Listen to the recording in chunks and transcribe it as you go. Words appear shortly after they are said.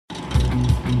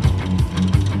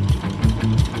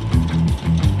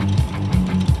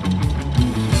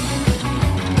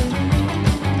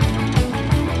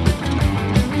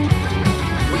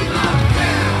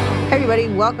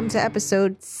everybody. Welcome to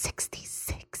episode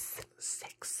 66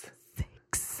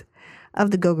 of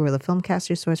the Go Gorilla Filmcast,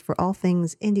 your source for all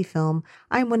things indie film.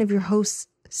 I'm one of your hosts,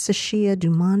 Sashia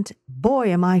Dumont. Boy,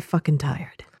 am I fucking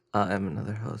tired. I'm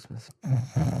another host, Miss.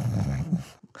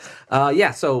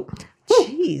 So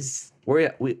Jeez.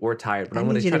 we're tired, but I'm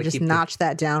going to try to just keep notch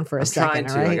that down for a second, trying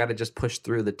to. right? I got to just push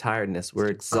through the tiredness. We're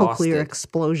exhausted. Cochlear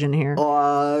explosion here.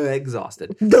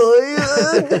 Exhausted.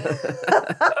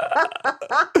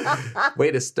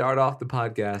 Way to start off the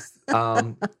podcast.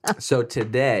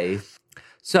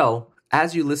 So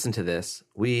as you listen to this,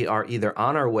 we are either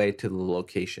on our way to the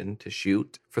location to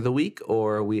shoot for the week,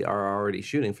 or we are already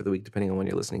shooting for the week, depending on when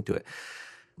you're listening to it.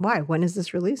 Why? When is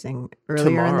this releasing?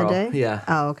 Earlier in the day? Yeah.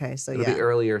 Oh, okay. So It'll be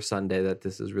earlier Sunday that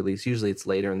this is released. Usually it's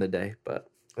later in the day, but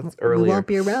it's earlier. We won't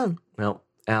be around. No.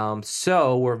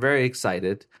 So we're very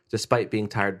excited, despite being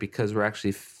tired, because we're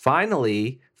actually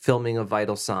finally filming A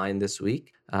Vital Sign this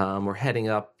week. We're heading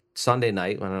up Sunday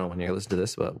night. I don't know when you're listening to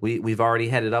this, but we've already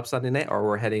headed up Sunday night, or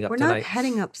we're heading up tonight. We're not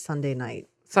heading up Sunday night.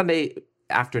 Sunday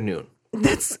afternoon.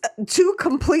 That's two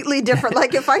completely different.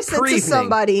 Like if I said to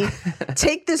somebody,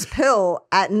 take this pill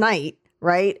at night,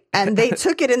 right? And they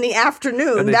took it in the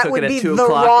afternoon, that would be the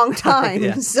wrong time.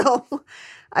 Yeah. So,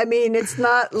 I mean, it's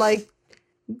not like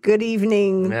good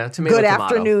evening, good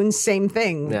afternoon, same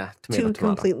thing. Yeah, two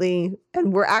completely.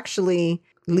 And we're actually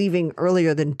leaving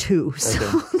earlier than 2.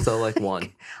 So like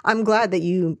 1. I'm glad that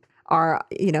you are,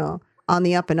 on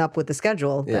the up and up with the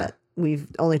schedule. Yeah. That we've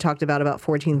only talked about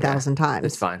 14,000 times.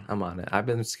 It's fine. I'm on it. I've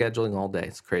been scheduling all day.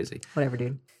 It's crazy. Whatever,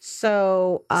 dude.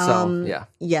 So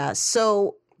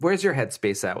where's your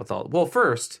headspace at with all? Well,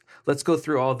 first, let's go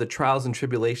through all of the trials and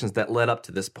tribulations that led up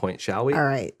to this point, shall we? All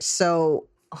right. So,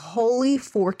 holy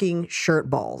forking shirt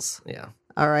balls. Yeah.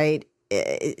 All right.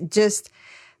 Just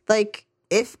like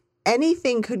if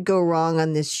anything could go wrong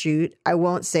on this shoot, I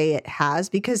won't say it has,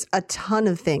 because a ton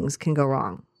of things can go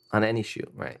wrong. On any shoot,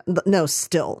 right? No,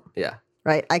 still. Yeah.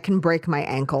 Right? I can break my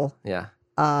ankle. Yeah.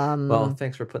 Well,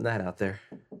 thanks for putting that out there.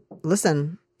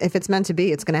 Listen, if it's meant to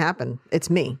be, it's going to happen. It's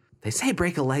me. They say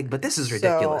break a leg, but this is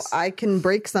ridiculous. So I can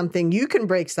break something. You can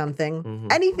break something. Mm-hmm.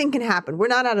 Anything can happen. We're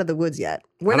not out of the woods yet.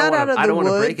 I don't want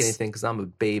to break anything because I'm a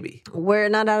baby. We're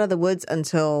not out of the woods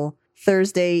until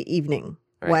Thursday evening,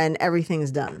 right, when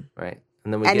everything's done. Right.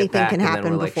 And then anything can happen and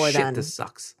then we're before like, then. Shit, this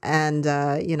sucks. And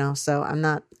so I'm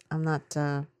not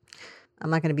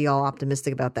going to be all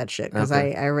optimistic about that shit, because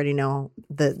I already know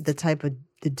the type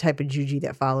of juju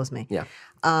that follows me. Yeah.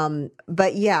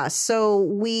 But yeah, so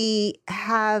we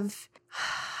have,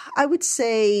 I would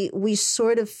say we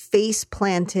sort of face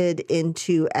planted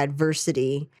into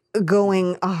adversity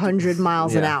going 100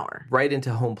 miles an hour. Right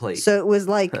into home plate. So it was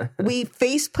like we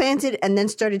face planted and then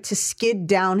started to skid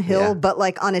downhill, but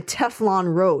like on a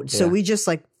Teflon road. So we just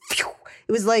like, phew,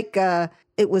 it was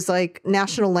like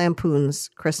National Lampoon's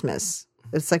Christmas.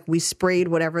 It's like we sprayed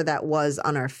whatever that was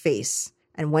on our face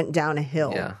and went down a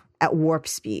hill at warp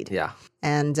speed. Yeah.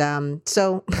 And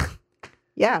so,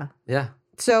 yeah. Yeah.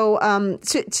 So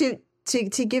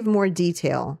to give more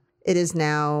detail, it is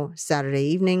now Saturday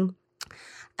evening.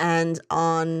 And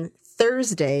on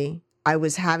Thursday, I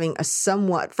was having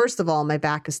first of all, my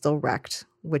back is still wrecked,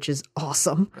 which is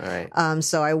awesome. All right.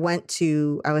 So I was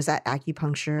at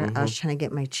acupuncture. Mm-hmm. I was trying to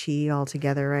get my chi all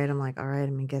together, right? I'm like, all right,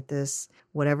 I'm going to get this.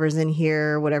 Whatever's in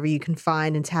here, whatever you can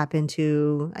find and tap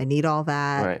into. I need all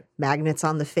that. Right. Magnets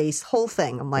on the face, whole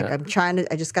thing. I'm like, I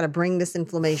just got to bring this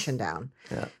inflammation down.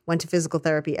 Yeah. Went to physical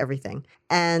therapy, everything.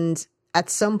 And at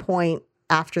some point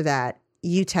after that,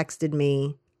 you texted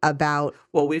me about...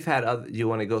 Well, we've had other... You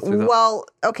want to go through Well,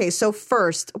 okay, so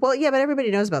first... Well, yeah, but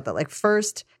everybody knows about that. Like,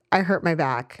 first, I hurt my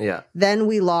back. Yeah. Then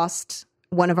we lost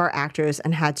one of our actors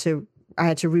and I had to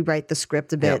rewrite the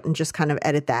script a bit and just kind of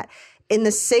edit that. In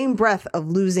the same breath of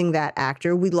losing that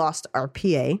actor, we lost our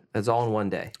PA. That's all in one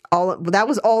day. That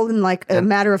was all in like a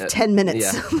matter of 10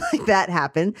 minutes. Yeah. Like that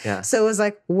happened. Yeah. So it was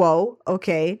like, whoa,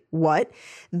 okay, what?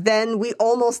 Then we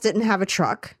almost didn't have a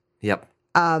truck. Yep.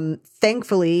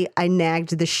 Thankfully, I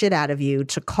nagged the shit out of you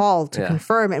to call to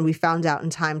confirm, and we found out in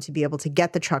time to be able to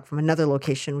get the truck from another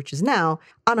location, which is now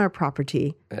on our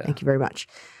property. Yeah. Thank you very much.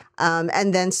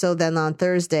 And then on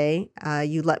Thursday,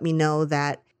 you let me know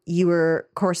that you were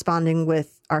corresponding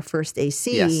with our first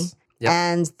AC. Yes. Yep.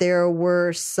 And there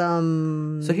were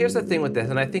some... So here's the thing with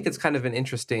this, and I think it's kind of an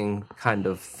interesting kind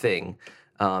of thing.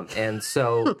 And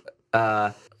so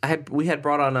we had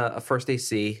brought on a first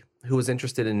AC who was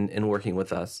interested in working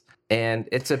with us. And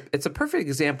it's a perfect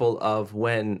example of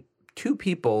when two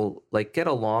people like get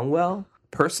along well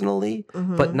personally,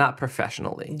 but not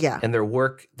professionally. Yeah. And their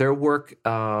work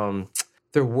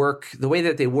their work, the way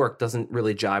that they work doesn't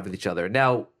really jive with each other.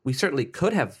 Now, we certainly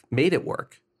could have made it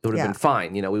work. It would have been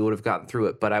fine. You know, we would have gotten through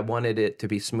it, but I wanted it to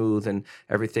be smooth and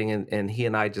everything. And he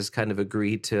and I just kind of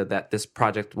agreed to that this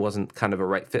project wasn't kind of a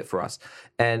right fit for us.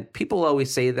 And people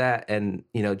always say that. And,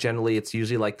 you know, generally it's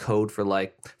usually like code for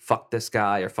like, fuck this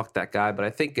guy or fuck that guy. But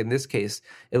I think in this case,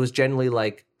 it was generally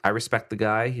like, I respect the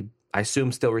guy. I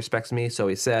assume still respects me. So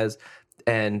he says,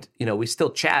 and, you know, we still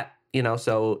chat, you know,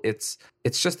 so it's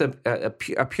just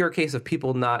a pure case of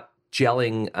people not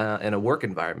gelling in a work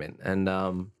environment.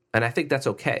 And I think that's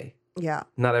okay. Yeah.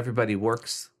 Not everybody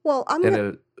works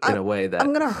in a way that...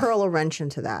 I'm going to hurl a wrench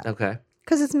into that. Okay.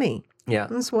 Because it's me. Yeah.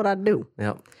 That's what I do.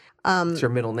 Yeah. It's your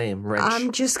middle name, Wrench.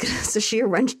 I'm just going to... Sashia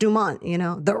Wrench Dumont, you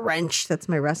know? The Wrench. That's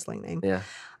my wrestling name. Yeah.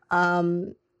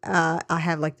 I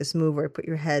have like this move where I put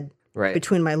your head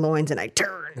between my loins and I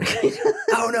turn.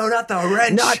 Oh, no, not the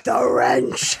wrench. Not the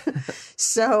wrench.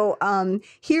 So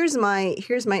here's my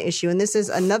issue. And this is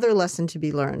another lesson to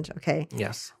be learned. Okay.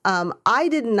 Yes. I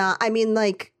did not, I mean,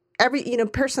 like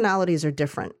personalities are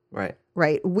different. Right.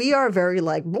 Right. We are very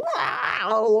like blah,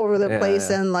 all over the place.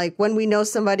 Yeah. And like when we know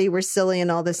somebody, we're silly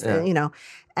and all this, you know,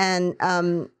 and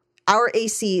our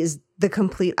AC is the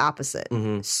complete opposite.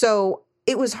 Mm-hmm. So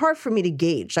it was hard for me to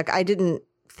gauge. Like I didn't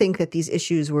think that these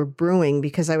issues were brewing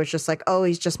because I was just like, oh,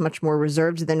 he's just much more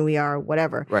reserved than we are,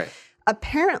 whatever. Right.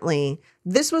 Apparently,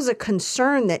 this was a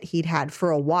concern that he'd had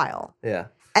for a while. Yeah.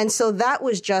 And so that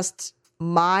was just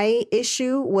my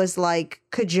issue was like,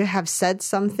 could you have said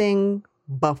something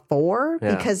before?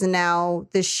 Yeah. Because now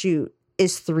this shoot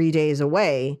is 3 days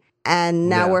away. And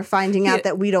now we're finding out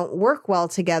that we don't work well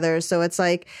together. So it's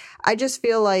like, I just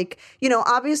feel like, you know,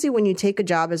 obviously when you take a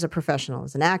job as a professional,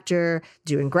 as an actor,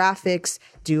 doing graphics,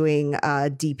 doing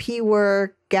DP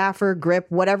work, gaffer, grip,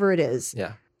 whatever it is.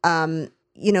 Yeah.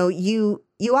 You know, you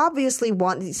obviously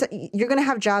you're going to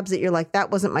have jobs that you're like, that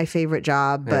wasn't my favorite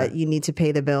job, but you need to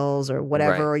pay the bills or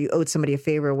whatever, or you owed somebody a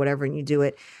favor or whatever, and you do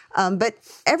it. But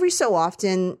every so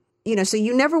often, you know, so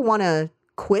you never want to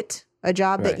quit a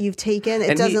job that you've taken.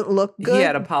 It doesn't look good. He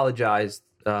had apologized.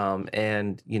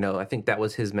 And, you know, I think that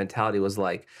was his mentality was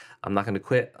like, I'm not going to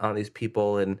quit on these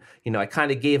people. And, you know, I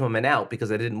kind of gave him an out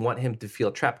because I didn't want him to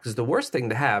feel trapped. Because the worst thing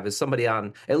to have is somebody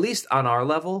on, at least on our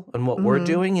level and what we're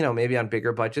doing, you know, maybe on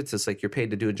bigger budgets, it's like you're paid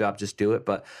to do a job, just do it.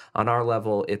 But on our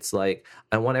level, it's like,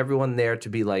 I want everyone there to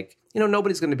be like, you know,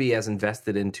 nobody's going to be as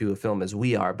invested into a film as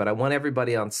we are, but I want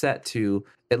everybody on set to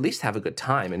at least have a good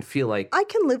time and feel like... I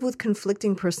can live with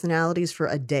conflicting personalities for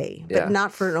a day, but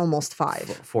not for almost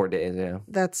 5. 4 days, yeah.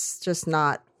 That's just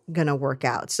not going to work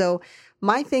out. So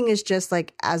my thing is just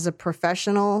like, as a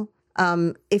professional,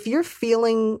 if you're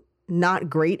feeling not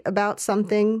great about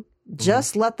something,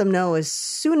 just let them know as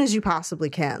soon as you possibly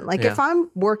can. Like if I'm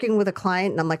working with a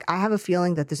client and I'm like, I have a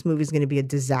feeling that this movie is going to be a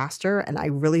disaster and I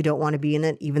really don't want to be in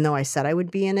it, even though I said I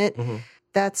would be in it.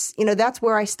 That's, you know, that's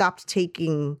where I stopped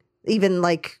taking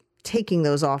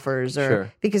those offers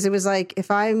or because it was like,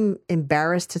 if I'm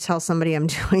embarrassed to tell somebody I'm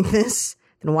doing this,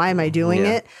 then why am I doing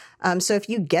it? So if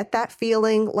you get that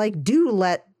feeling, like, do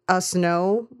let us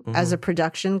know as a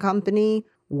production company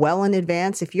well in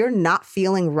advance. If you're not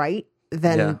feeling right,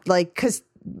 then like, cause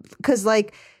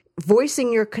like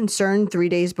voicing your concern 3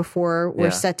 days before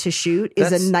we're set to shoot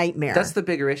is a nightmare. That's the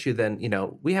bigger issue than, you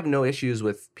know, we have no issues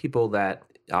with people that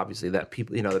obviously that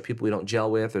people, you know, the people we don't gel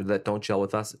with or that don't gel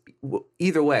with us.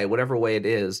 Either way, whatever way it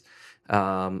is,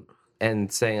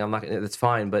 and saying I'm not, that's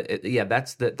fine. But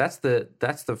that's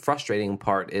the frustrating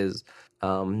part is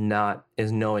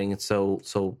knowing it's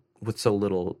so with so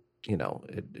little, you know,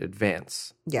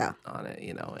 advance on it,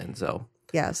 you know, and so.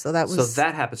 Yeah, so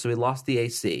that happened. So we lost the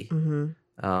AC.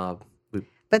 But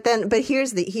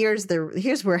here's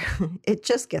where it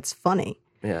just gets funny.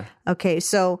 Yeah. Okay,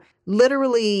 so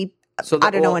literally,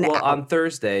 I don't know. On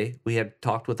Thursday we had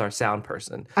talked with our sound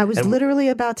person. I was literally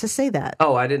about to say that.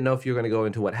 Oh, I didn't know if you were going to go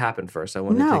into what happened first. I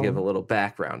wanted to give a little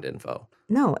background info.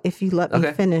 No, if you let me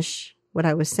finish what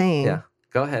I was saying. Yeah,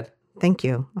 go ahead. Thank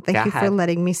you. Thank you for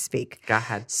letting me speak. Go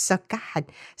ahead.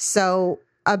 So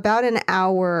about an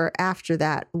hour after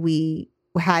that, we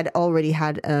had already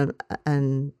had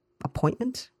an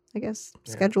appointment, I guess,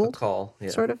 scheduled. A call,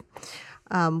 sort of,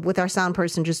 with our sound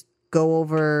person, just go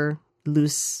over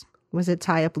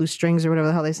tie up loose strings or whatever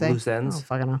the hell they say? Loose ends. Oh,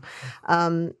 fucking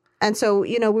know. And so,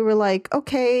 you know, we were like,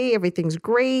 okay, everything's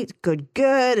great, good.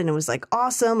 And it was like,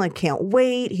 awesome. I can't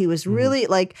wait. He was really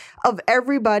like, of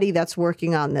everybody that's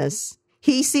working on this,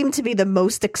 he seemed to be the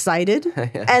most excited.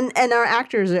 And our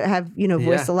actors have, you know,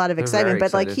 voiced a lot of excitement,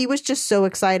 but like he was just so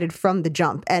excited from the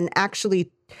jump and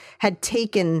actually had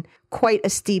taken quite a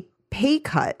steep pay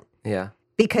cut. Yeah.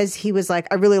 because he was like,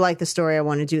 I really like the story. I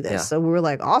want to do this. Yeah. So we were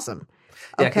like, awesome.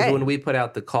 Yeah, because when we put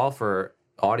out the call for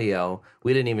audio,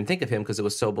 we didn't even think of him because it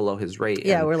was so below his rate.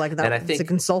 Yeah, we're like, that, it's a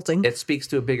consulting. It speaks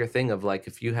to a bigger thing of like,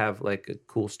 if you have like a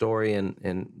cool story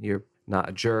and you're not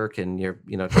a jerk and you're,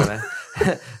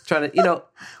 trying to,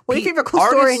 well, if you have a cool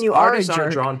story and you are a jerk. Artists are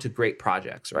drawn to great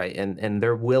projects, right? And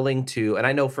they're willing to, and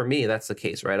I know for me, that's the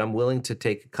case, right? I'm willing to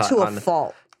take a cut to a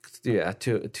fault. Yeah,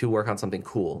 to work on something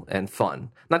cool and fun.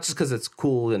 Not just because it's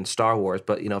cool in Star Wars,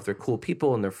 but if they're cool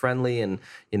people and they're friendly and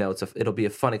it'll be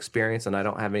a fun experience and I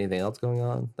don't have anything else going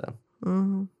on.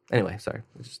 So. Anyway, sorry,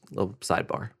 just a little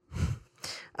sidebar.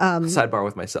 Sidebar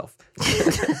with myself.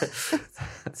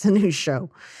 It's a new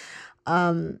show.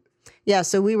 Yeah,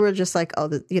 so we were just like, oh,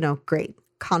 great,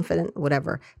 confident,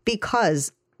 whatever,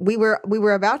 because we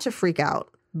were about to freak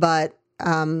out, but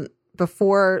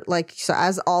before, so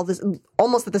as all this,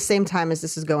 almost at the same time as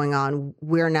this is going on,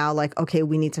 we're now like, okay,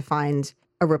 we need to find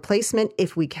a replacement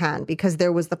if we can, because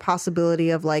there was the possibility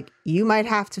of like, you might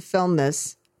have to film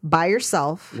this by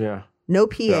yourself. Yeah. No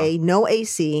PA, no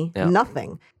AC,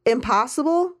 nothing.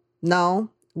 Impossible? No.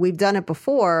 We've done it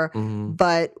before,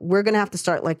 but we're going to have to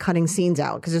start like cutting scenes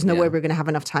out because there's no way we're going to have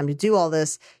enough time to do all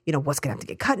this. What's going to have to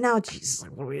get cut now? Jesus,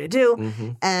 what are we going to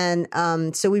do?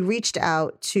 And so we reached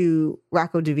out to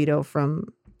Rocco DeVito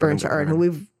from Burn to Earn, who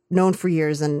we've known for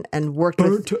years and worked with.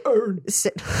 Burn to Earn.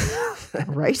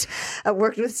 Right.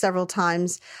 Worked with several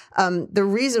times. The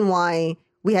reason why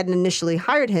we hadn't initially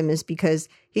hired him is because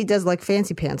he does like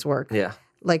fancy pants work. Yeah.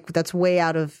 Like that's way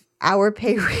out of our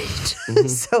pay rate.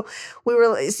 So we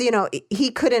were,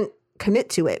 he couldn't commit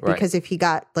to it because if he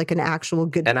got like an actual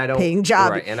good paying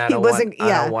job, and I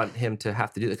don't want him to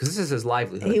have to do that because this is his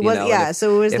livelihood. He was,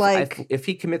 so it was if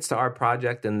he commits to our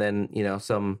project and then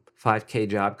some $5K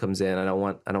job comes in, I don't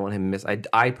want him miss.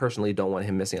 I personally don't want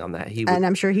him missing on that. And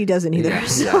I'm sure he doesn't either. Yeah,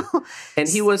 so. And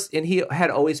he had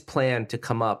always planned to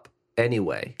come up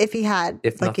anyway. If he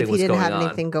didn't have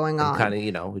anything going on, kind of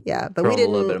but we didn't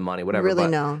a little bit of money, whatever. Really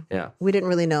know. Yeah, we didn't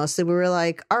really know. So we were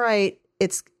like, all right,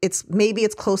 it's maybe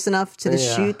it's close enough to the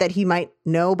shoot that he might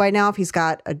know by now if he's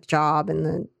got a job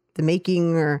in the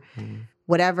making or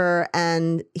whatever,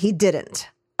 and he didn't.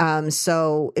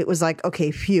 So it was like, okay,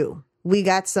 phew, we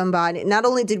got somebody. Not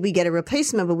only did we get a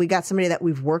replacement, but we got somebody that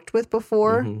we've worked with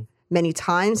before. Many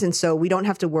times, and so we don't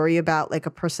have to worry about like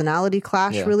a personality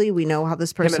clash. Really, we know how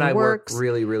this person Him and I works. Work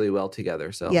really, really well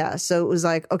together. So so it was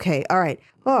like, okay, all right,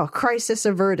 crisis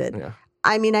averted. Yeah.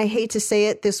 I mean, I hate to say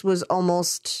it, this was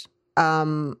almost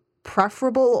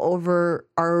preferable over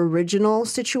our original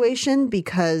situation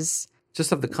because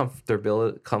just of the comfort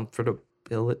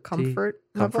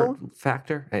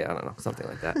factor. Hey, I don't know, something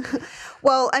like that.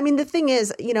 Well, I mean, the thing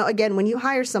is, again, when you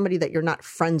hire somebody that you're not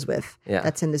friends with,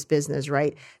 that's in this business,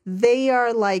 right? They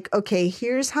are like, okay,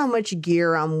 here's how much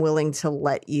gear I'm willing to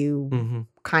let you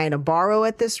kind of borrow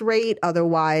at this rate.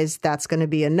 Otherwise, that's going to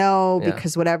be a no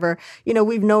because whatever.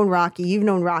 We've known Rocky. You've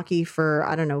known Rocky for,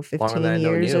 I don't know, 15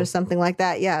 years or something like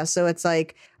that. Yeah. So it's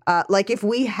like if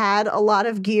we had a lot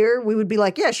of gear, we would be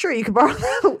like, yeah, sure, you can borrow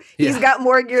that. He's got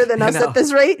more gear than us at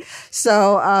this rate.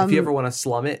 So if you ever want to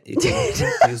slum it, you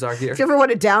can use our gear. If you ever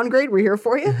want to downgrade, we're here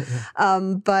for you.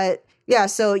 But yeah,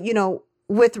 so,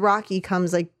 with Rocky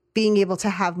comes like being able to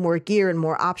have more gear and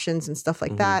more options and stuff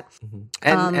like that.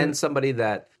 And somebody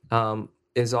that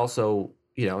is also,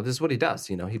 this is what he does.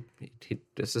 He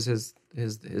this is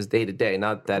his day to day.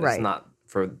 Not that it's not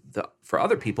for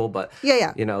other people, but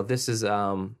this is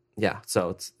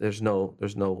so there's no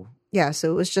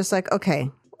so it was just like, okay,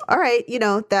 all right,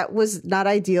 that was not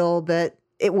ideal, but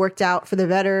it worked out for the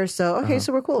better, so okay,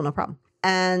 so we're cool, no problem.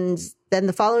 And then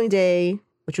the following day,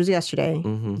 which was yesterday,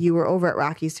 you were over at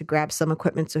Rocky's to grab some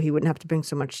equipment so he wouldn't have to bring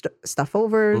so much stuff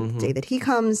over the day that he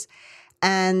comes,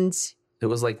 and it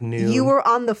was like noon. You were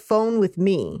on the phone with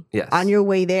me on your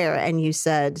way there, and you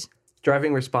said,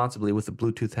 driving responsibly with a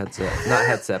Bluetooth headset. Not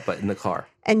headset, but in the car.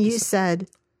 And you said,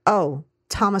 oh,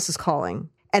 Thomas is calling.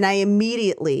 And I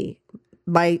immediately,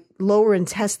 my lower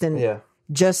intestine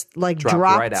just like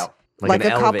dropped right out. Like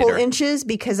a couple inches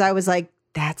because I was like,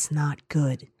 that's not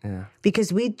good. Yeah.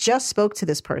 Because we just spoke to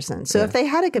this person. So if they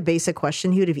had like a basic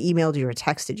question, he would have emailed you or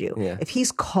texted you. Yeah. If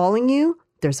he's calling you,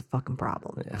 there's a fucking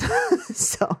problem. Yeah.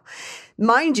 So,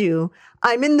 mind you,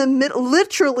 I'm in the middle,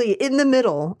 literally in the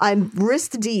middle. I'm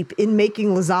wrist deep in making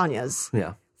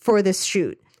lasagnas for this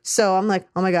shoot. So I'm like,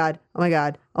 oh my God.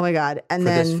 And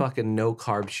then this fucking no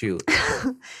carb shoot.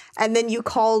 And then you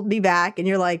called me back and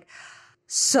you're like,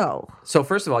 So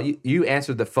first of all, you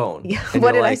answered the phone.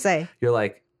 What did I say? You're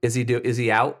like, is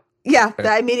he out? Yeah,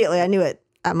 immediately I knew it.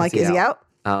 I'm like, is he out?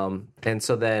 And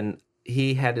so then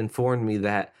he had informed me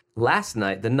that last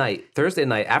night, Thursday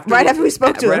night, right after we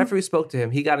spoke to him. Right after we spoke to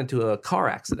him, he got into a car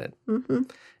accident. Mm-hmm.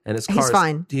 And he's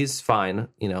fine. He's fine.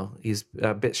 You know, he's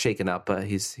a bit shaken up, but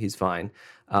he's fine.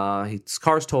 His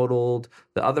car's totaled.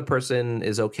 The other person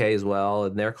is okay as well,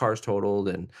 and their car's totaled.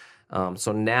 And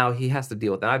so now he has to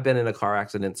deal with that. I've been in a car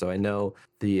accident, so I know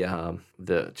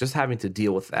the just having to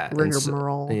deal with that.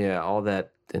 Rigmarole. Yeah, all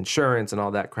that insurance and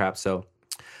all that crap. So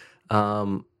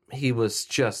he was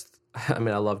just, I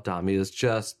mean, I love Dom. He was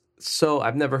just so,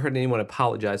 I've never heard anyone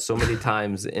apologize so many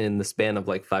times in the span of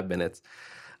like 5 minutes.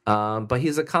 But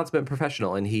he's a consummate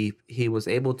professional, and he was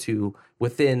able to,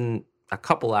 within a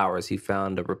couple hours, he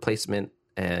found a replacement,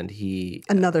 and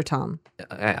another Tom.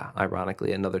 Yeah,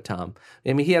 ironically, another Tom.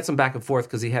 I mean, he had some back and forth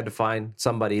because he had to find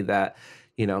somebody that,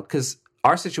 you know, because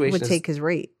our situation would take his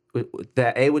rate.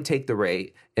 That A, would take the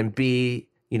rate, and B,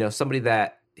 you know, somebody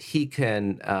that he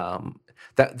can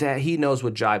that he knows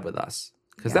would jive with us.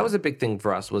 Because that was a big thing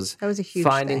for us. That was a huge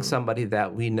finding thing. Somebody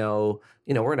that we know.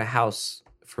 You know, we're in a house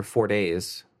for 4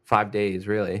 days. 5 days,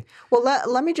 really. Well,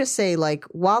 let me just say, like,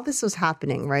 while this was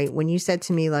happening, right, when you said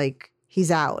to me, like,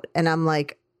 he's out, and I'm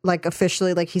like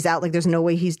officially, like, he's out, like, there's no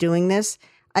way he's doing this.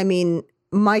 I mean,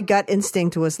 my gut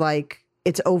instinct was like,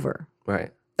 it's over.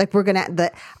 Right. Like,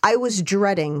 I was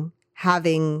dreading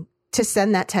having to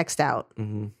send that text out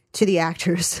to the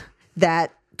actors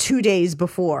that 2 days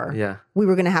before we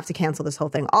were going to have to cancel this whole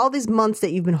thing. All these months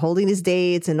that you've been holding these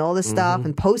dates and all this stuff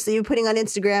and posts that you're putting on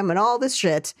Instagram and all this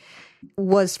shit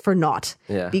was for naught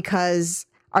because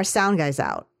our sound guy's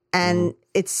out, and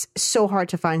it's so hard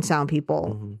to find sound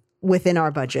people within our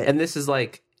budget. And this is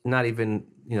like not even,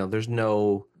 you know,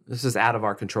 this is out of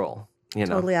our control, you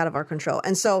know, totally out of our control.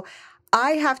 And so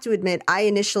I have to admit, I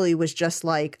initially was just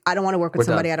like, I don't want to work with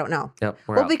somebody I don't know. Yep,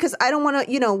 well, because I don't want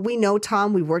to, you know, we know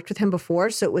Tom, we worked with him before.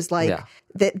 So it was like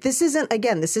that. This isn't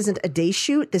a day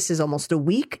shoot. This is almost a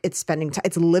week. It's spending time.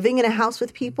 It's living in a house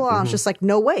with people. I was just like,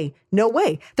 no way.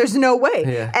 There's no way.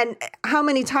 Yeah. And how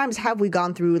many times have we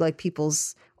gone through like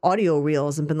people's audio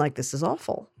reels and been like, this is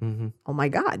awful. Oh my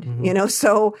God. You know,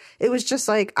 so it was just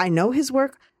like, I know his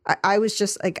work. I was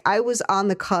just like, I was on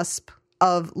the cusp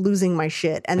of losing my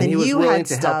shit. And then he was you willing had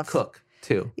to stuff. Help cook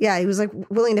too. Yeah, he was like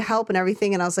willing to help and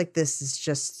everything. And I was like, this is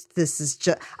just,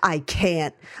 I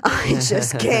can't. I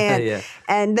just can't. Yeah.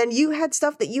 And then you had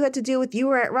stuff that you had to deal with. You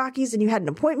were at Rocky's and you had an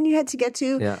appointment you had to get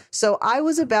to. Yeah. So I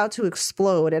was about to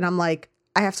explode. And I'm like,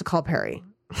 I have to call Perry.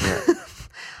 Yeah.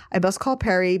 I must call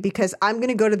Perry because I'm going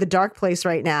to go to the dark place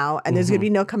right now and there's going to be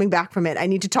no coming back from it. I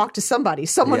need to talk to somebody.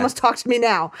 Someone must talk to me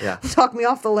now. Yeah. Talk me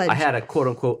off the ledge. I had a quote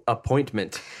unquote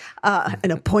appointment. An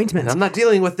appointment. I'm not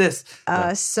dealing with this.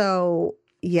 So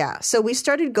we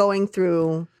started going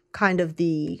through kind of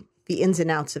the ins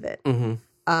and outs of it.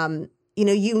 You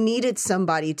know, you needed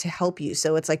somebody to help you.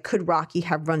 So it's like, could Rocky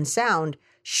have run sound?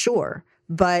 Sure.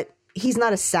 But he's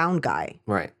not a sound guy.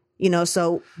 Right. You know,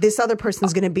 so this other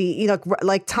person's going to be, you know,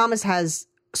 like Thomas has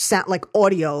sound, like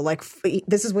audio, like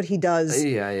this is what he does.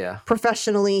 Yeah.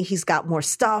 Professionally, he's got more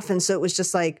stuff. And so it was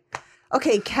just like,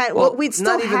 okay, we'd still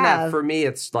not even that. For me,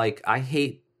 it's like, I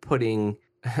hate putting,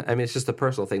 I mean, it's just a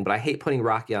personal thing, but I hate putting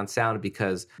Rocky on sound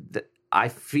because I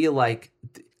feel like,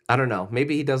 I don't know,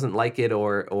 maybe he doesn't like it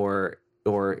or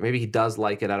maybe he does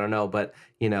like it. I don't know. But,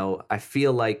 you know, I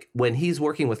feel like when he's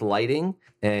working with lighting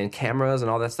and cameras and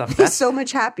all that stuff, he's so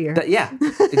much happier. Yeah,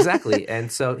 exactly.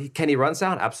 And so can he run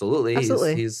sound? Absolutely.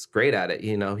 He's great at it.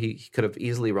 You know, he could have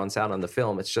easily run sound on the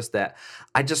film. It's just that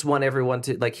I just want everyone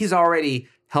to, like, he's already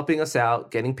helping us out,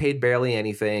 getting paid barely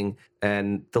anything.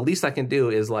 And the least I can do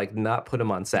is like not put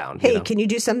him on sound. Hey, you know? Can you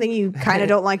do something you kind of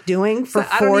don't like doing for 4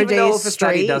 days straight? I don't even know if it's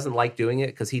that he doesn't like doing it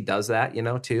because he does that, you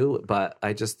know, too. But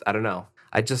I don't know.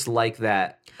 I just like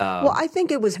that. Well, I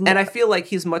think it was more... And I feel like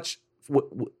he's much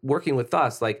working with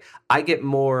us. Like I get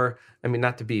more, I mean,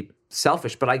 not to be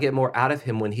selfish, but I get more out of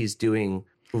him when he's doing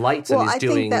lights and he's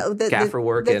doing gaffer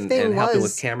work and helping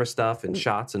with camera stuff and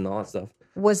shots and all that stuff.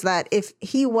 Was that if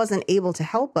he wasn't able to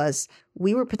help us,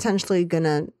 we were potentially going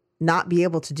to not be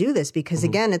able to do this because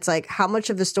again, it's like, how much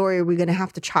of the story are we going to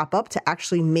have to chop up to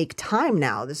actually make time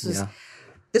now? This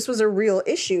was a real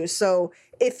issue. So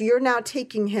if you're now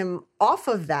taking him off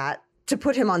of that to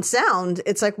put him on sound,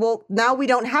 it's like, well, now we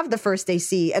don't have the first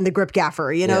AC and the grip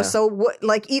gaffer, you know? Yeah. So what,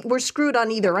 like we're screwed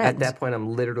on either end. At that point,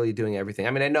 I'm literally doing everything.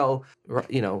 I mean, I know,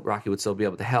 you know, Rocky would still be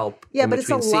able to help. Yeah, but it's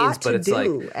a lot but it's to like,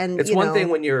 do. And it's one thing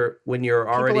when you're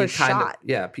already kind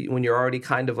of, when you're already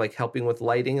kind of like helping with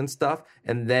lighting and stuff.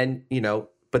 And then, you know,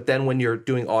 but then when you're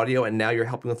doing audio and now you're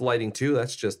helping with lighting too,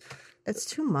 it's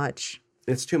too much.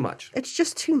 It's too much. It's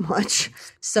just too much.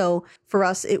 So for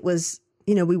us, it was,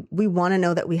 you know, we want to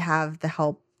know that we have the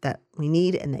help that we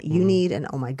need and that you need, and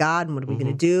oh my God, and what are we going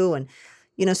to do? And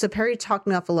so Perry talked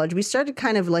me off the ledge. We started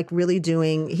kind of like really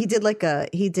doing. He did like a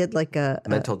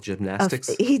mental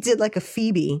gymnastics. He did like a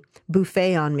Phoebe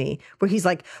buffet on me, where he's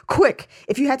like, "Quick,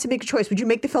 if you had to make a choice, would you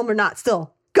make the film or not?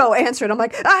 Still, go answer it." I'm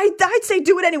like, I'd say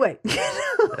do it anyway.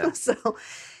 So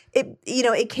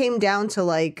it came down to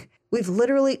like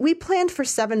we planned for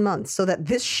 7 months so that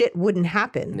this shit wouldn't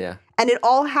happen. Yeah, and it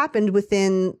all happened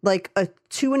within like a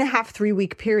 2.5-3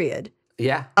 week period.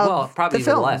 Yeah. Well, probably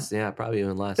even less. Yeah, probably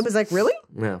even less. It was like, really?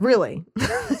 Yeah. Really?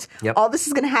 Yep. All this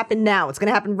is going to happen now. It's going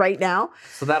to happen right now.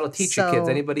 So that'll teach you kids.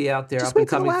 Anybody out there, up and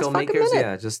coming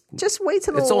filmmakers, just wait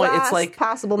till the last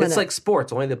possible minute. It's like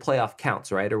sports. Only the playoff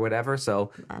counts, right, or whatever.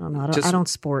 So I don't know. I don't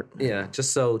sport. Yeah.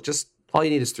 Just all you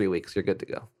need is 3 weeks. You're good to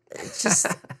go. It's just.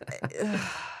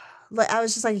 Like I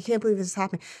was just like, I can't believe this is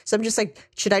happening. So I'm just like,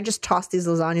 should I just toss these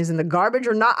lasagnas in the garbage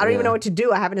or not? I don't even know what to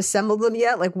do. I haven't assembled them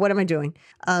yet. Like, what am I doing?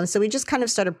 So we just kind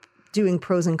of started doing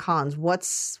pros and cons.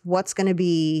 What's going to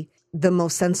be the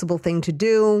most sensible thing to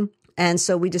do? And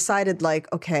so we decided, like,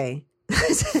 okay,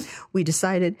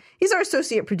 he's our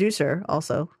associate producer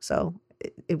also. So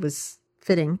it was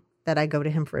fitting that I go to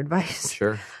him for advice.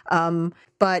 Sure.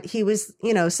 But he was,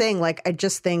 saying like, I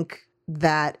just think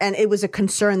that, and it was a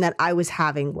concern that I was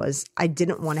having, was I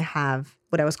didn't want to have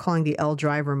what I was calling the Elle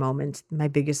driver moment. My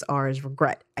biggest R is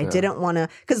regret. I didn't want to,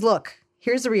 because look,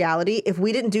 here's the reality. If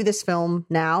we didn't do this film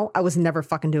now, I was never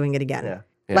fucking doing it again.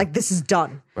 Yeah. Like, this is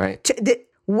done. Right.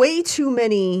 Way too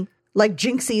many like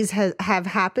jinxies have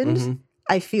happened. Mm-hmm.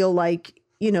 I feel like,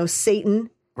 Satan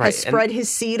has spread his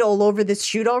seed all over this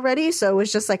shoot already. So it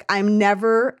was just like, I'm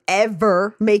never,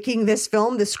 ever making this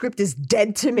film. The script is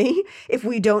dead to me. If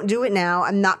we don't do it now,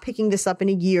 I'm not picking this up in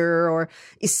a year or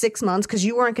 6 months, because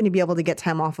you weren't going to be able to get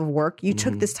time off of work. You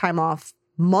took this time off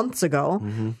months ago.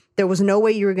 Mm-hmm. There was no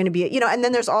way you were going to be, and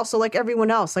then there's also like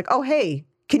everyone else, like, oh, hey,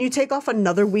 can you take off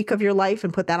another week of your life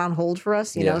and put that on hold for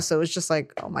us? You know? So it's just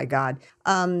like, oh my God.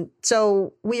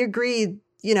 So we agreed,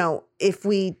 if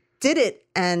we did it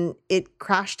and it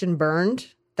crashed and burned,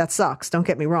 that sucks. Don't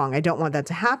get me wrong. I don't want that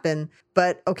to happen.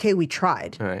 But okay, we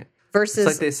tried. Right. Versus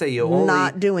it's like they say, you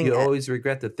always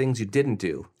regret the things you didn't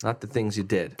do, not the things you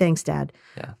did. Thanks, Dad.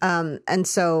 Yeah. And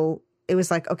so it was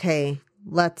like, okay,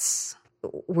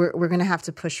 we're going to have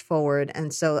to push forward.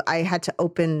 And so I had to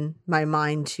open my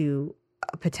mind to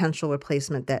a potential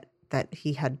replacement that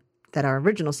our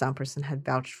original sound person had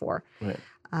vouched for. Right.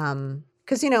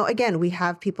 Because, again, we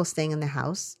have people staying in the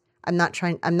house. I'm not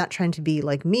trying to be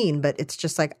like mean, but it's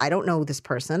just like, I don't know this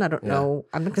person. I don't know.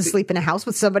 I'm not going to sleep in a house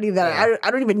with somebody that I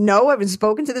don't even know. I haven't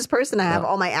spoken to this person. I have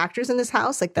all my actors in this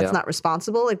house. Like, that's not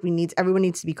responsible. Like, everyone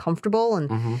needs to be comfortable.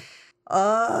 And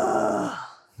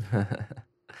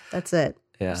that's it.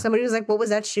 Yeah. Somebody was like, what was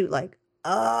that shoot like?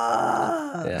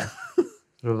 Yeah.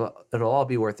 It'll all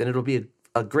be worth it. It'll be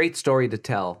a great story to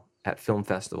tell at film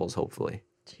festivals, hopefully.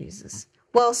 Jesus.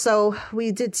 Well, so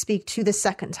we did speak to the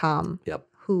second Tom. Yep.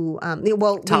 Who,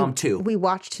 Tom 2. We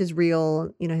watched his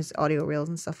reel, his audio reels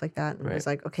and stuff like that. And it was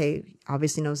like, okay,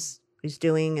 obviously knows what he's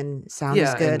doing and sound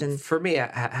is good. And for me,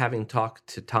 having talked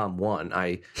to Tom 1,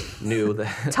 I knew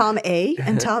that Tom A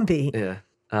and Tom B. Yeah.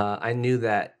 I knew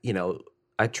that,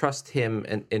 I trust him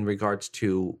in regards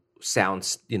to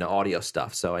sounds, audio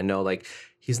stuff. So I know, like,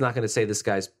 he's not going to say this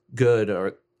guy's good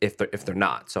or if they're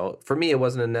not. So for me, it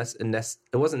wasn't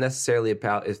necessarily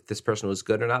about if this person was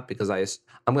good or not, because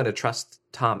I'm going to trust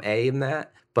Tom A in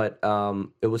that. But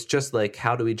it was just like,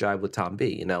 how do we jive with Tom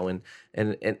B? And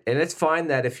it's fine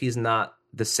that if he's not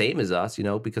the same as us,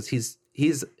 because he's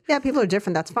people are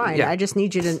different. That's fine. Yeah. I just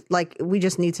need you to we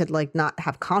just need to not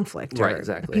have conflict. Right.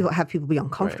 Exactly. Have people be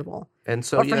uncomfortable. Right. And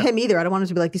so, or for him either. I don't want him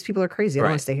to be like, these people are crazy. I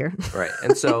don't want to stay here. Right.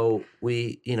 And so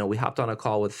we hopped on a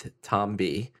call with Tom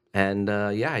B. And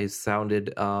he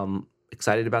sounded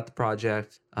excited about the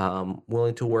project,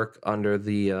 willing to work under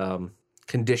the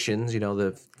conditions,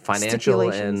 the financial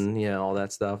and all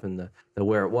that stuff, and the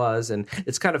where it was. And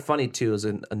it's kind of funny too, as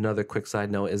another quick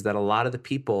side note, is that a lot of the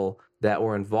people that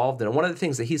were involved in it, one of the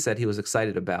things that he said he was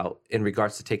excited about in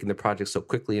regards to taking the project so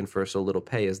quickly and for so little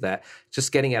pay, is that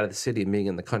just getting out of the city and being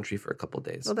in the country for a couple of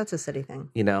days. Well, that's a city thing.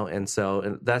 And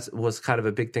that was kind of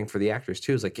a big thing for the actors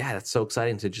too. It's like, yeah, that's so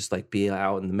exciting to just be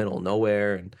out in the middle of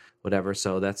nowhere and whatever.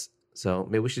 So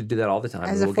maybe we should do that all the time.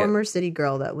 As a former city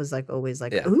girl, that was always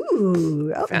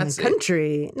ooh, out in the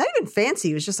country. Not even fancy.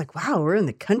 It was just like, wow, we're in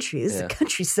the country. This is the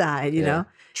countryside, you know?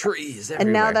 Trees everywhere.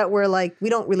 And now that we're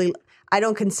I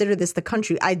don't consider this the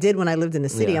country. I did when I lived in the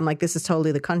city. I'm like, this is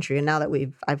totally the country. And now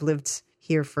that I've lived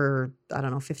here for,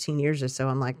 15 years or so,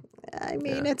 I'm like,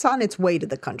 it's on its way to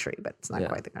the country, but it's not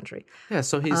quite the country. Yeah,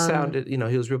 so he sounded, he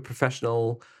was real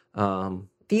professional.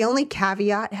 The only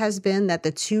caveat has been that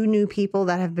the 2 new people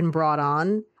that have been brought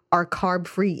on are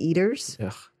carb-free eaters.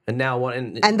 Ugh. And now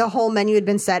one and the whole menu had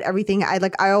been set. Everything I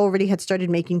already had started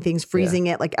making things, freezing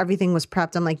it. Like everything was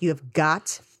prepped. I'm like, you have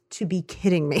got to be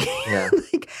kidding me. Yeah.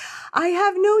 Like I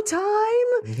have no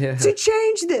time to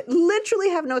change that. Literally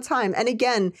have no time. And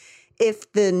again,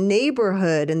 if the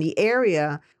neighborhood and the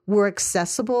area were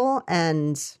accessible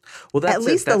and at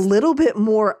least a little bit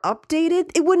more updated,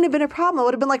 it wouldn't have been a problem. I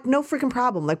would have been like, no freaking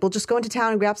problem. Like, we'll just go into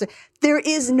town and grab something. There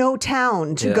is no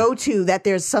town to go to that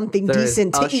there's something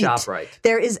decent to eat. ShopRite.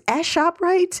 There is a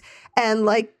ShopRite and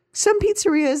like some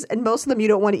pizzerias, and most of them you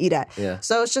don't want to eat at. Yeah.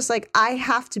 So it's just like, I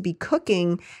have to be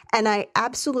cooking, and I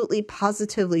absolutely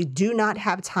positively do not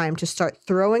have time to start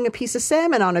throwing a piece of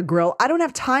salmon on a grill. I don't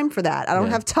have time for that. I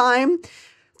don't have time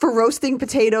for roasting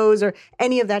potatoes or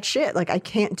any of that shit. Like, I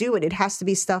can't do it. It has to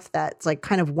be stuff that's like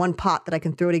kind of one pot that I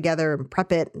can throw together and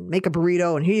prep it and make a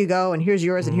burrito, and here you go, and here's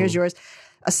yours, and here's yours.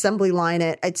 Assembly line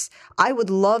it. I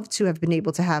would love to have been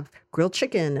able to have grilled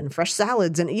chicken and fresh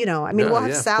salads, and we'll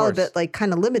have salad, but like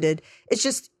kind of limited. It's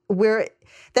just where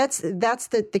that's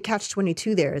the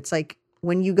catch-22 there. It's like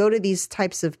when you go to these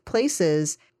types of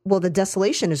places, well, the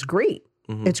desolation is great.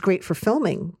 It's great for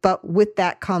filming, but with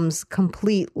that comes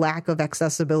complete lack of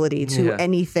accessibility to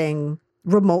anything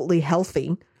remotely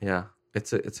healthy. Yeah.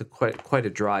 It's a quite a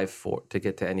drive to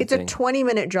get to anything. It's a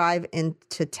 20-minute drive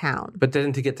into town. But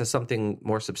then to get to something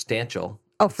more substantial.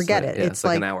 Oh, forget it. It's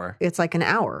like an hour. It's like an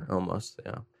hour. Almost,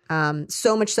 yeah.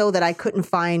 So much so that I couldn't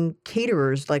find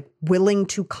caterers like willing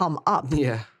to come up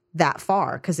that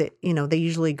far, because they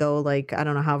usually go like, I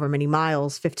don't know, however many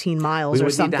miles, 15 miles or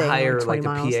something. We would need to hire like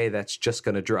miles. a PA that's just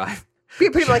going to drive.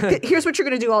 People like, here's what you're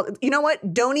going to do. You know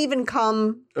what? Don't even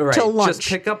come till lunch. Just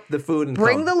pick up the food and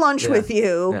bring the lunch with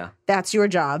you. Yeah. That's your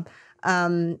job.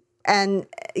 So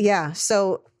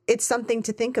it's something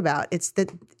to think about.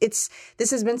 This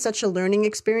has been such a learning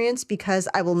experience, because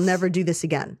I will never do this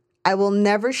again. I will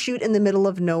never shoot in the middle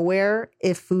of nowhere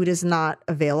if food is not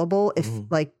available, if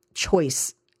like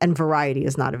choice and variety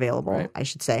is not available, I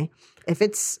should say. If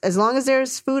it's, as long as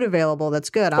there's food available,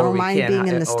 that's good. I don't mind being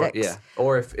in the sticks. Yeah.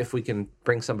 Or if we can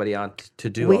bring somebody on to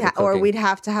do all the cooking. Or we'd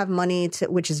have to have money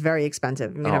which is very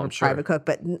expensive. We'd have a private cook.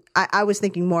 But I was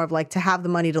thinking more of like to have the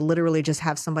money to literally just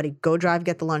have somebody go drive,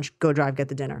 get the lunch, go drive, get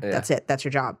the dinner. Yeah. That's it. That's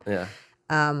your job. Yeah.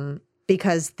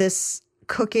 Because this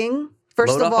cooking,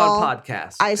 first Load of up all, on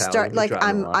podcasts, I start like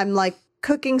I'm like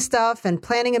cooking stuff and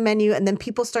planning a menu, and then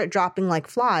people start dropping like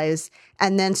flies.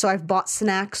 And then so I've bought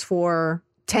snacks for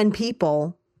 10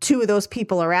 people. 2 of those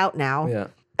people are out now. Yeah.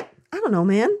 I don't know,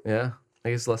 man. Yeah.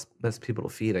 I guess less people to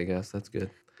feed, I guess. That's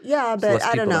good. Yeah, but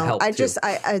I don't know.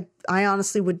 I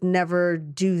honestly would never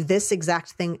do this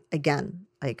exact thing again.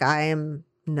 Like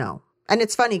no. And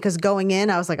it's funny because going in,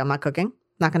 I was like, I'm not cooking.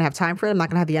 Not going to have time for it. I'm not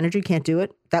going to have the energy. Can't do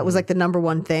it. That was like the number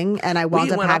one thing. And I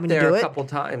wound up having to do it. We went up there a couple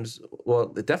times. Well,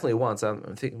 definitely once. I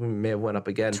think we may have went up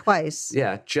again. Twice.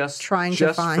 Yeah. Just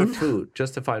to find for food.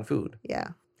 Just to find food. Yeah.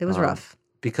 It was rough.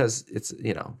 Because it's,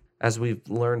 as we've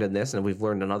learned in this and we've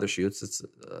learned in other shoots, it's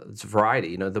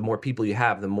variety. The more people you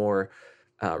have, the more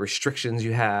restrictions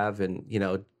you have. And,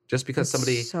 just because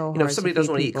somebody, if somebody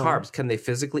doesn't want to eat carbs, can they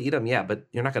physically eat them? Yeah, but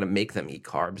you're not going to make them eat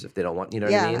carbs if they don't want, what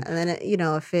I mean? And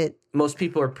then, most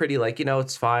people are pretty like,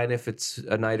 it's fine if it's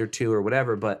a night or two or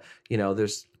whatever, but,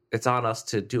 it's on us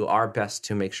to do our best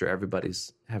to make sure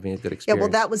everybody's having a good experience. Yeah,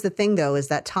 well, that was the thing, though, is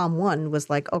that Tom 1 was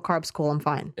like, oh, carbs, cool, I'm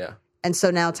fine. Yeah. And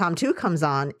so now Tom 2 comes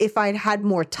on. If I'd had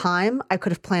more time, I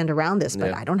could have planned around this,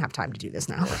 but I don't have time to do this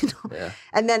now. Yeah.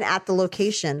 And then at the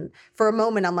location, for a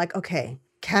moment, I'm like, okay,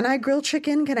 can I grill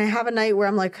chicken? Can I have a night where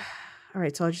I'm like, all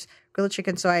right, so I'll just grill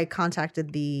chicken. So I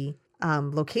contacted the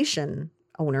location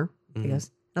owner, I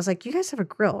guess. I was like, you guys have a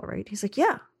grill, right? He's like,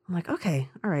 yeah. I'm like, okay,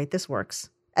 all right, this works.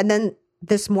 And then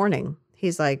this morning,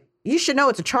 he's like, you should know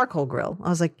it's a charcoal grill. I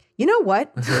was like, you know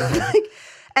what?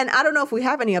 And I don't know if we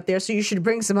have any up there, so you should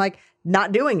bring some, like,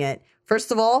 not doing it.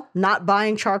 First of all, not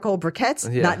buying charcoal briquettes,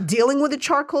 not dealing with a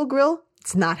charcoal grill.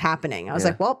 It's not happening. I was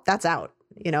like, well, that's out.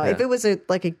 If it was a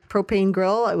propane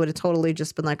grill, I would have totally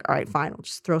just been like, all right, fine. We'll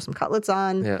just throw some cutlets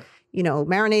on,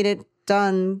 marinate it,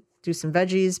 done, do some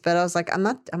veggies. But I was like, I'm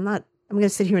going to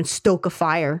sit here and stoke a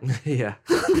fire. Yeah.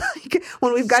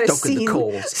 When we've got stoking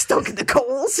the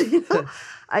coals,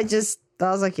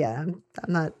 I was like, yeah, I'm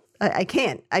not, I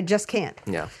can't. I just can't.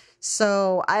 Yeah.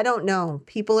 So I don't know.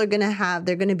 People are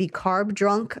they're going to be carb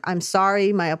drunk. I'm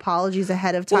sorry. My apologies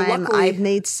ahead of time. Well, luckily, I've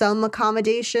made some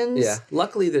accommodations. Yeah.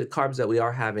 Luckily, the carbs that we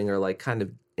are having are like kind of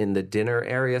in the dinner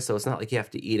area. So it's not like you have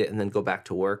to eat it and then go back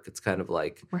to work. It's kind of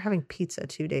like. We're having pizza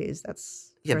 2 days.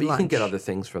 That's. Yeah, but lunch. You can get other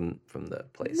things from the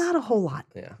place. Not a whole lot.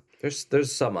 Yeah.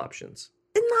 There's some options.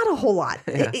 Not a whole lot.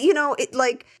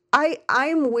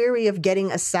 I'm wary of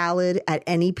getting a salad at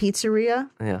any pizzeria.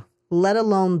 Yeah. Let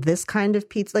alone this kind of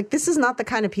pizza. Like, this is not the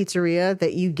kind of pizzeria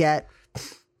that you get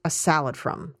a salad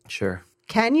from. Sure.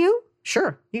 Can you?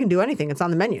 Sure. You can do anything. It's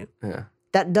on the menu. Yeah.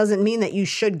 That doesn't mean that you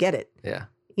should get it. Yeah.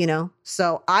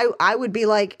 So I would be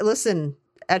like, listen,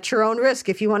 at your own risk,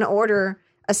 if you want to order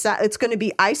it's going to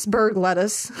be iceberg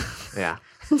lettuce. Yeah.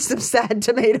 And some sad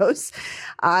tomatoes.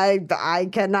 I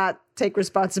cannot take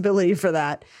responsibility for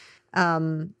that.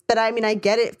 But I mean, I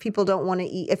get it if people don't want to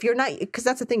eat. If you're not, because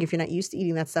that's the thing, if you're not used to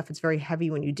eating that stuff, it's very heavy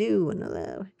when you do.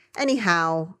 And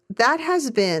anyhow, that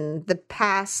has been the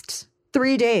past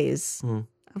 3 days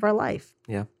of our life.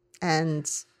 Yeah. And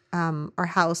our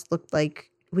house looked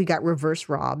like we got reverse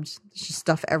robbed. There's just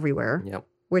stuff everywhere. Yep.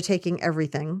 We're taking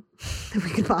everything that we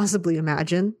could possibly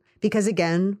imagine. Because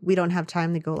again, we don't have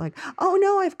time to go like, oh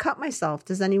no, I've cut myself.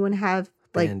 Does anyone have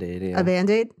like a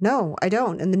Band-Aid? No, I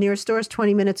don't. And the nearest store is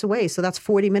 20 minutes away. So that's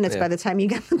 40 minutes by the time you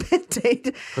get the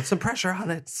Band-Aid. Put some pressure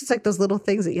on it. It's like those little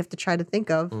things that you have to try to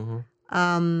think of.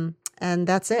 Mm-hmm. And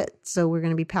that's it. So we're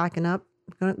going to be packing up,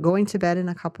 going to bed in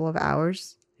a couple of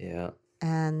hours. Yeah.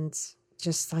 And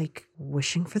just like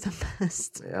wishing for the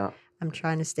best. Yeah. I'm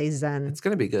trying to stay zen. It's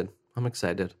going to be good. I'm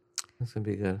excited. It's going to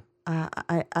be good.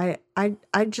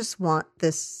 I just want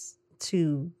this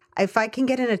to, if I can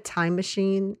get in a time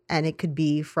machine and it could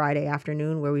be Friday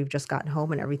afternoon where we've just gotten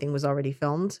home and everything was already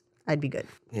filmed, I'd be good.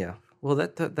 Yeah. Well,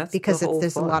 that's because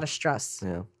there's fun. a lot of stress.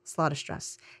 Yeah. It's a lot of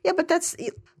stress. Yeah, but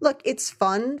look, it's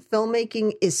fun.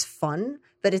 Filmmaking is fun,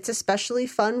 but it's especially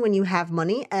fun when you have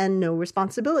money and no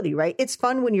responsibility, right? It's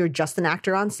fun when you're just an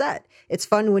actor on set. It's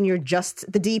fun when you're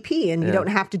just the DP and you don't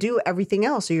have to do everything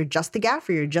else, or you're just the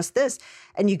gaffer, you're just this,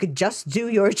 and you could just do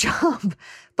your job.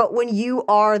 But when you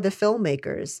are the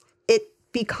filmmakers, it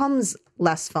becomes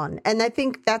less fun. And I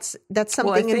think that's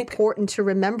something important to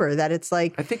remember, that it's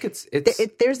like, I think it's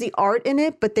there's the art in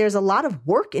it, but there's a lot of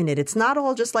work in it. It's not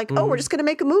all just like, oh, we're just going to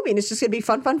make a movie and it's just going to be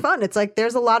fun. It's like,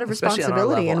 there's a lot of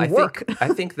responsibility and work. I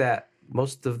think that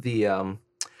most of the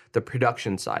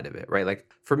production side of it, right? Like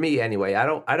for me anyway, I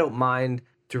don't mind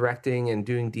directing and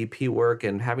doing DP work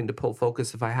and having to pull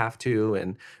focus if I have to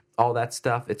and all that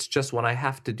stuff. It's just when I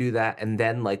have to do that and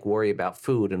then like worry about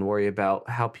food and worry about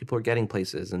how people are getting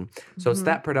places. And so it's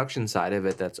that production side of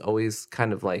it that's always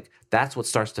kind of like, that's what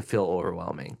starts to feel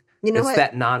overwhelming. You know it's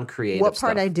that non-creative What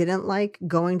part stuff. I didn't like?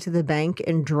 Going to the bank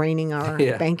and draining our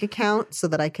bank account so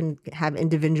that I can have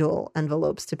individual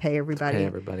envelopes to pay everybody.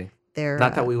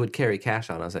 Not that we would carry cash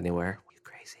on us anywhere. You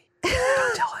crazy.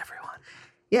 Don't tell everyone.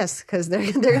 Yes, because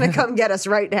they're going to come get us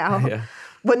right now. Yeah.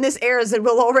 When this airs, it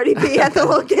will already be at the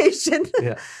location.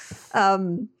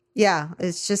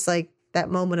 It's just like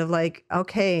that moment of like,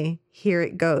 okay, here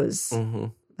it goes. Mm-hmm.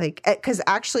 Like, because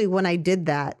actually when I did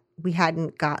that, we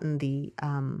hadn't gotten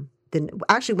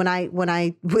when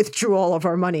I withdrew all of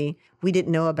our money, we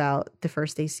didn't know about the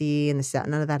first AC and the set.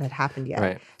 None of that had happened yet.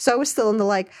 Right. So I was still in the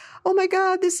like, oh my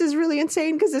God, this is really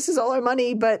insane because this is all our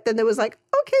money. But then there was like,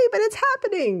 okay, but it's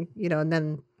happening, and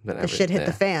then the shit hit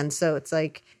the fan. So it's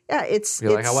like,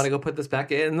 you're like, I want to go put this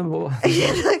back in.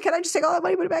 Can I just take all that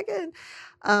money and put it back in?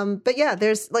 But yeah,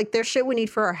 there's shit we need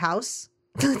for our house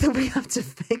that we have to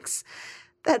fix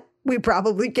that we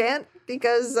probably can't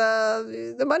because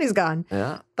the money's gone.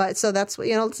 Yeah. But so that's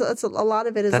it's a lot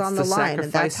of it is on the line,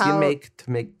 and that's how you make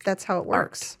to make. That's how it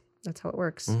works. That's how it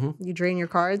works. Mm-hmm. You drain your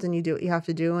cards and you do what you have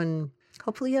to do, and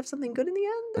hopefully you have something good in the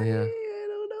end. Yeah. I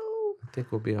don't know. I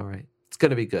think we'll be all right. It's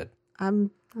gonna be good.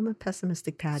 I'm a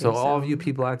pessimistic Patty. So all of you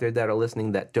people out there that are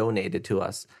listening that donated to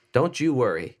us, don't you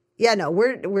worry. Yeah, no,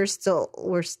 we're still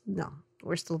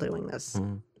doing this.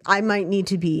 Mm. I might need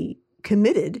to be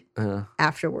committed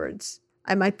afterwards.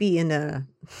 I might be in a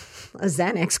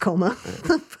Xanax coma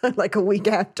for like a week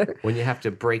after. When you have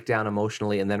to break down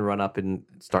emotionally and then run up and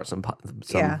start some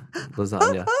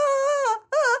lasagna.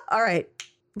 All right,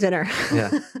 dinner.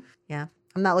 Yeah. Yeah.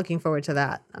 I'm not looking forward to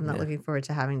that. I'm not looking forward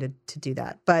to having to do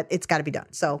that. But it's got to be done.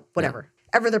 So whatever.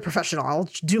 Yeah. Ever the professional. I'll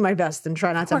do my best and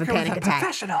try not to have a panic attack.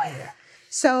 Professional here.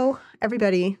 So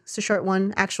everybody, it's a short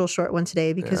one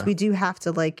today because we do have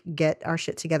to like get our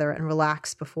shit together and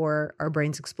relax before our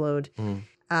brains explode.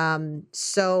 Mm.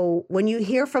 So when you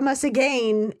hear from us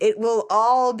again, it will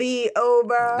all be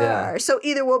over. Yeah. So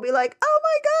either we'll be like, oh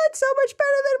my God, so much better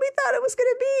than we thought it was going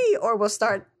to be. Or we'll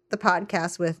start the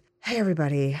podcast with, hey,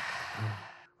 everybody.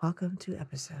 Welcome to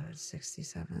episode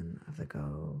 67 of the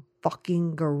Go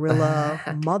Fucking Gorilla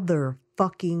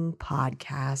Motherfucking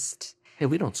Podcast. Hey,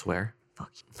 we don't swear.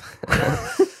 Fuck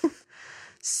you.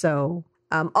 So,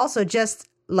 also just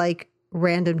like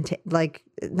random,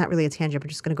 not really a tangent, but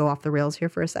just going to go off the rails here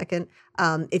for a second.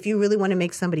 If you really want to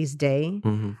make somebody's day,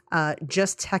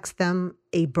 just text them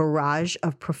a barrage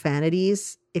of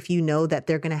profanities if you know that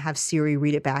they're going to have Siri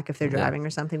read it back if they're driving or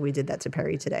something. We did that to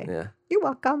Perry today. Yeah. You're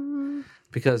welcome.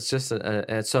 Because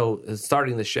so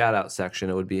starting the shout out section,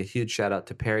 it would be a huge shout out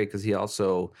to Perry because he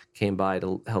also came by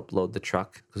to help load the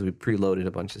truck because we preloaded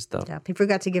a bunch of stuff. Yeah, he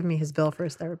forgot to give me his bill for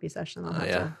his therapy session.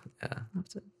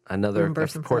 Another,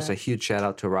 of course, a huge shout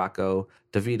out to Rocco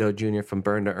DeVito Jr. from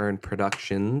Burn to Earn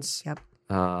Productions. Yep.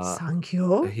 Thank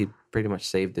you. He pretty much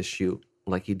saved the shoot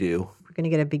like you do. We're gonna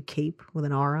get a big cape with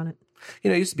an R on it.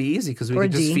 It used to be easy because we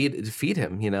could just feed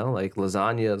him, like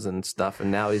lasagnas and stuff.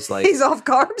 And now he's like... He's off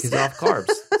carbs. He's off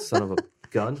carbs. Son of a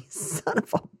gun. Son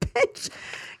of a bitch.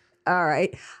 All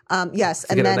right. Yes.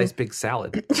 And then... a nice big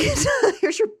salad.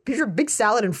 here's your big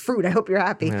salad and fruit. I hope you're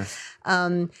happy.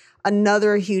 Yeah.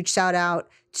 Another huge shout out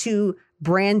to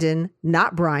Brandon,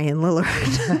 not Brian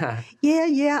Lillard.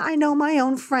 yeah, I know my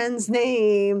own friend's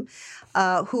name,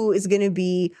 who is going to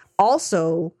be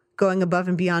also... going above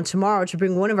and beyond tomorrow to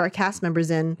bring one of our cast members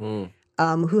in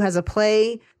who has a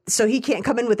play. So he can't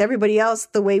come in with everybody else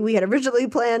the way we had originally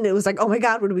planned. It was like, oh my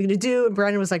God, what are we going to do? And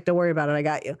Brandon was like, don't worry about it. I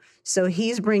got you. So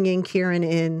he's bringing Kieran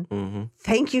in. Mm-hmm.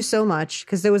 Thank you so much.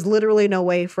 Because there was literally no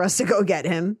way for us to go get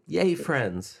him. Yay,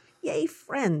 friends. Yay,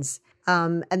 friends.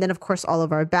 And then, of course, all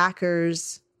of our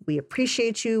backers. We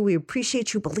appreciate you. We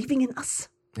appreciate you believing in us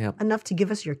enough to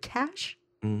give us your cash.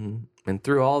 Mm-hmm. And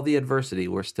through all the adversity,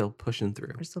 we're still pushing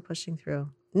through. We're still pushing through.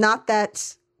 Not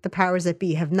that the powers that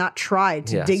be have not tried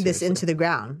to dig this into the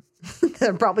ground.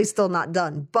 They're probably still not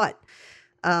done, but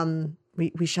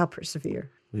we shall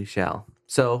persevere. We shall.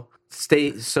 So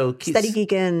keep Steady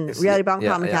Geekin', Reality Bomb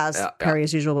Comcast, Perry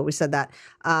as usual, but we said that.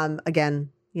 Again,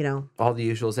 all the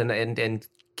usuals and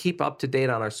keep up to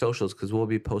date on our socials because we'll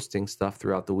be posting stuff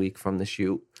throughout the week from the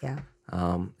shoot. Yeah.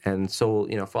 And so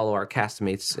follow our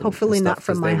castmates. Hopefully not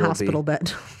from my hospital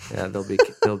bed. Yeah,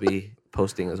 they'll be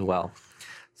posting as well.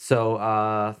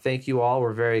 So thank you all.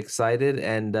 We're very excited,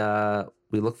 and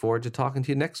we look forward to talking to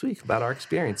you next week about our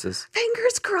experiences.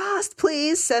 Fingers crossed.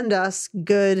 Please send us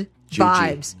good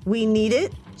vibes. We need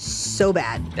it so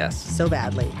bad. Yes, so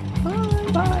badly.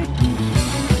 Bye.